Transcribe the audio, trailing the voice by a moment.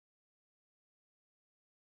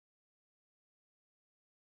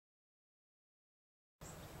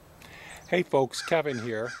Hey folks, Kevin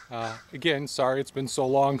here. Again, sorry it's been so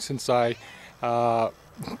long since I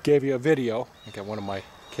gave you a video. I got one of my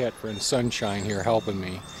cat friends, Sunshine, here helping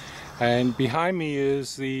me. And behind me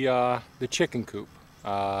is the chicken coop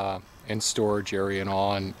and storage area and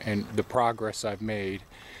all, and the progress I've made.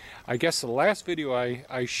 I guess the last video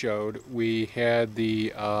I showed, we had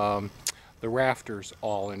the rafters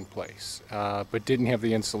all in place, but didn't have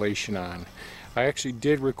the insulation on. I actually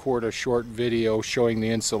did record a short video showing the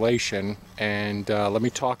insulation, and let me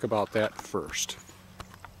talk about that first.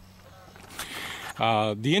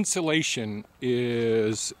 The insulation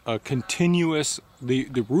is a continuous,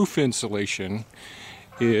 the roof insulation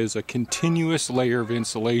is a continuous layer of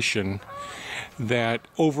insulation that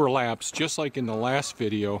overlaps, just like in the last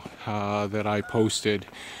video that I posted,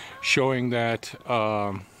 showing that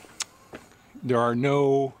there are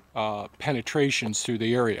no penetrations through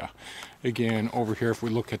the area. Again, over here, if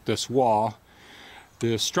we look at this wall,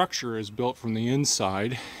 the structure is built from the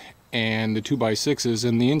inside and the 2x6s,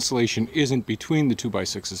 and the insulation isn't between the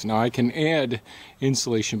 2x6s. Now I can add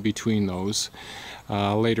insulation between those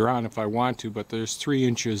later on if I want to, but there's 3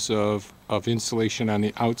 inches of insulation on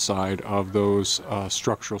the outside of those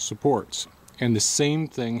structural supports. And the same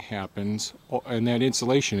thing happens, and that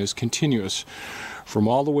insulation is continuous from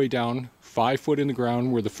all the way down 5 foot in the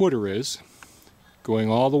ground where the footer is, going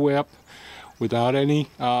all the way up without any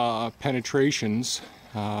penetrations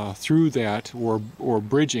through that or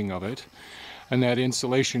bridging of it, and that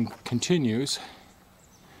insulation continues.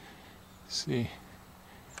 See,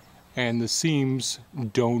 and the seams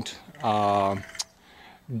don't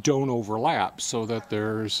overlap, so that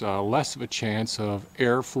there's less of a chance of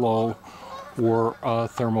airflow or a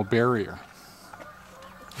thermal barrier.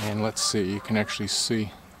 And let's see, you can actually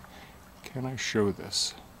see. Can I show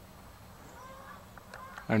this?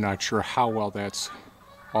 I'm not sure how well that's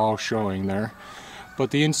all showing there,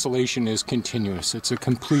 but the insulation is continuous. It's a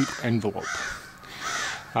complete envelope.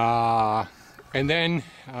 And then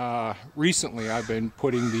recently I've been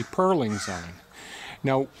putting the purlins on.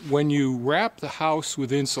 Now, when you wrap the house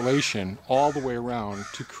with insulation all the way around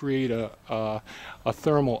to create a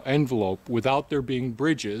thermal envelope without there being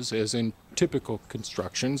bridges, as in typical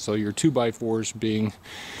construction, so your 2x4s being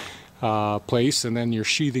place, and then your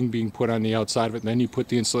sheathing being put on the outside of it, and then you put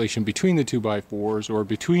the insulation between the 2x4s or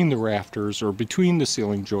between the rafters or between the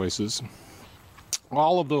ceiling joists.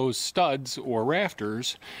 All of those studs or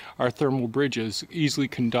rafters are thermal bridges, easily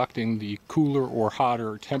conducting the cooler or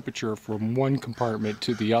hotter temperature from one compartment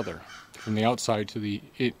to the other, from the outside to the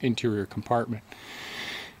interior compartment.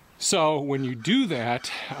 So when you do that,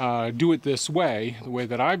 do it this way, the way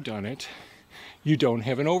that I've done it, you don't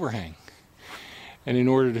have an overhang. And in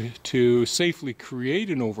order to safely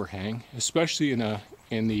create an overhang, especially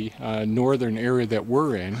in the northern area that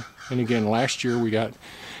we're in, and again, last year we got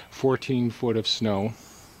 14 foot of snow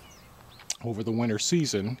over the winter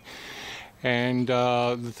season, and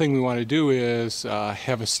the thing we want to do is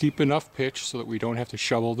have a steep enough pitch so that we don't have to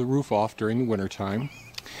shovel the roof off during the winter time.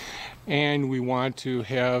 And we want to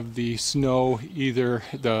have the snow, either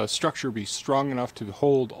the structure be strong enough to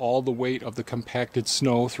hold all the weight of the compacted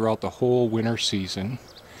snow throughout the whole winter season,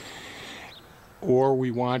 or we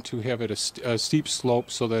want to have it a steep slope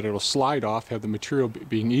so that it'll slide off, have the material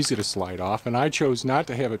being easy to slide off. And I chose not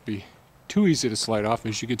to have it be too easy to slide off.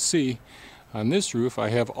 As you can see on this roof, I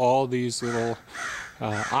have all these little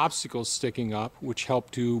obstacles sticking up which help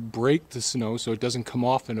to break the snow so it doesn't come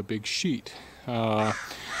off in a big sheet.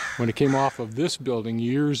 When it came off of this building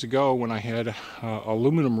years ago, when I had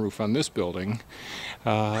aluminum roof on this building,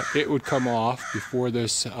 it would come off before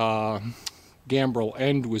this gambrel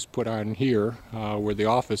end was put on here, where the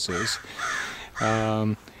office is.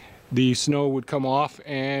 The snow would come off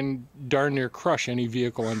and darn near crush any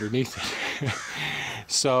vehicle underneath it.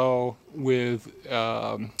 So with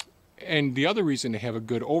and the other reason to have a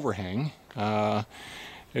good overhang,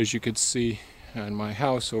 as you could see on my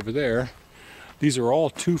house over there, these are all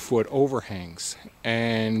 2-foot overhangs,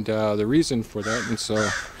 and the reason for that, and so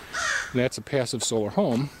that's a passive solar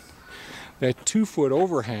home, that 2-foot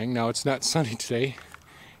overhang. Now it's not sunny today.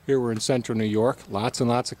 Here we're in central New York, lots and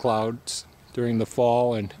lots of clouds during the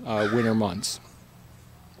fall and winter months.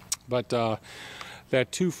 But that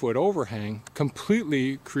 2-foot overhang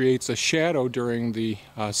completely creates a shadow during the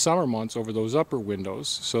summer months over those upper windows.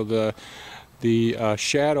 So the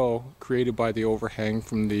shadow created by the overhang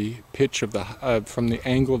from the pitch of from the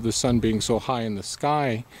angle of the sun being so high in the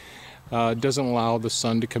sky doesn't allow the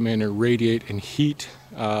sun to come in and radiate and heat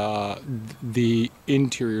the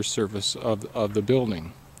interior surface of the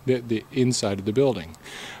building, the inside of the building.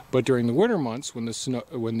 But during the winter months, when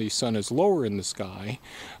the sun is lower in the sky,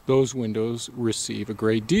 those windows receive a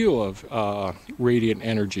great deal of radiant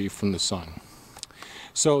energy from the sun.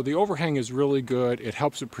 So the overhang is really good. It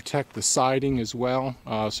helps to protect the siding as well,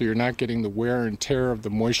 so you're not getting the wear and tear of the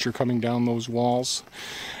moisture coming down those walls.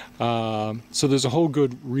 So there's a whole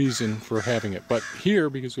good reason for having it. But here,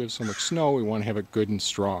 because we have so much snow, we want to have it good and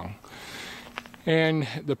strong. And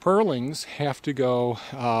the purlins have to go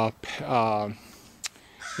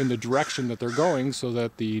in the direction that they're going, so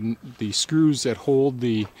that the screws that hold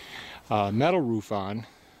the metal roof on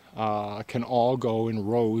can all go in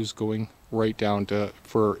rows going right down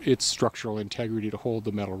for its structural integrity to hold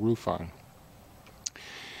the metal roof on.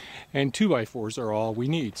 And 2x4s are all we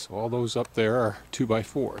need, so all those up there are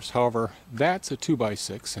 2x4s. However, that's a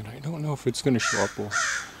 2x6, and I don't know if it's going to show up. We'll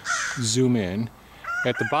zoom in.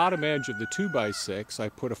 At the bottom edge of the 2x6, I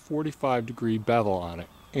put a 45-degree bevel on it.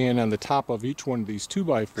 And on the top of each one of these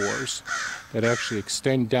 2x4s that actually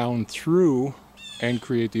extend down through and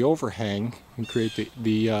create the overhang and create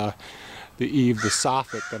the eave, the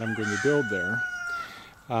soffit that I'm going to build there.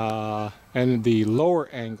 And the lower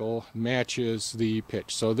angle matches the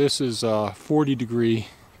pitch. So this is a 40-degree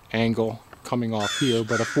angle coming off here,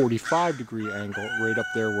 but a 45-degree angle right up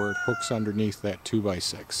there where it hooks underneath that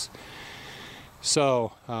 2x6.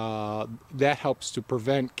 So that helps to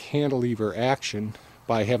prevent cantilever action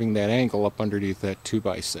by having that angle up underneath that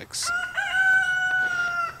 2x6.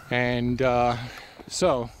 And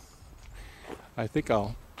so I think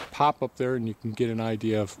I'll pop up there and you can get an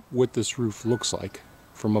idea of what this roof looks like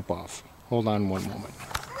from above. Hold on one moment.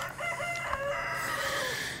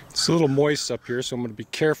 It's a little moist up here, so I'm going to be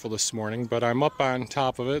careful this morning, but I'm up on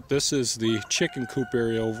top of it. This is the chicken coop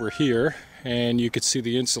area over here, and you can see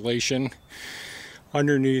the insulation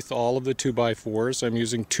underneath all of the 2x4s. I'm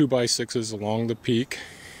using 2x6s along the peak.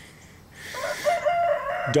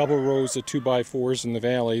 Double rows of 2x4s in the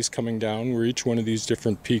valleys coming down where each one of these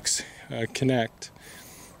different peaks connect.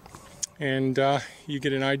 And you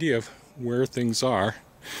get an idea of where things are.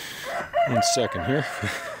 1 second here.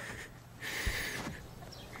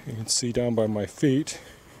 You can see down by my feet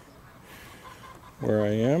where I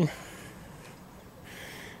am.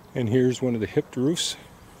 And here's one of the hipped roofs.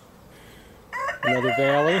 Another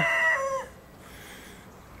valley.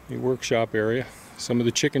 The workshop area. Some of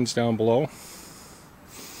the chickens down below.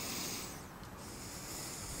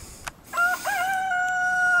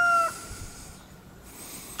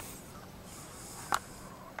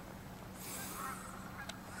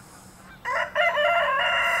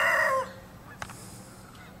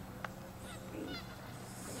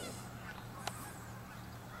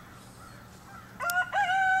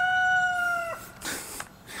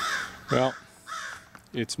 Well,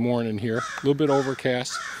 it's morning here, a little bit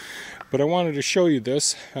overcast, but I wanted to show you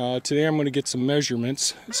this. Today I'm going to get some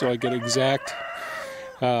measurements so I get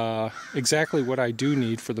exactly what I do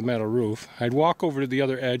need for the metal roof. I'd walk over to the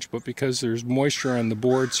other edge, but because there's moisture on the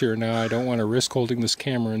boards here now, I don't want to risk holding this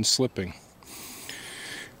camera and slipping.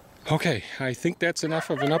 Okay, I think that's enough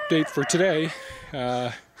of an update for today.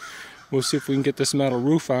 We'll see if we can get this metal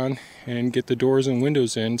roof on and get the doors and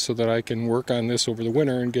windows in so that I can work on this over the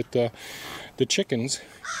winter and get the chickens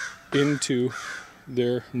into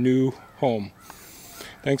their new home.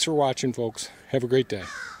 Thanks for watching, folks. Have a great day.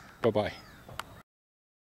 Bye-bye.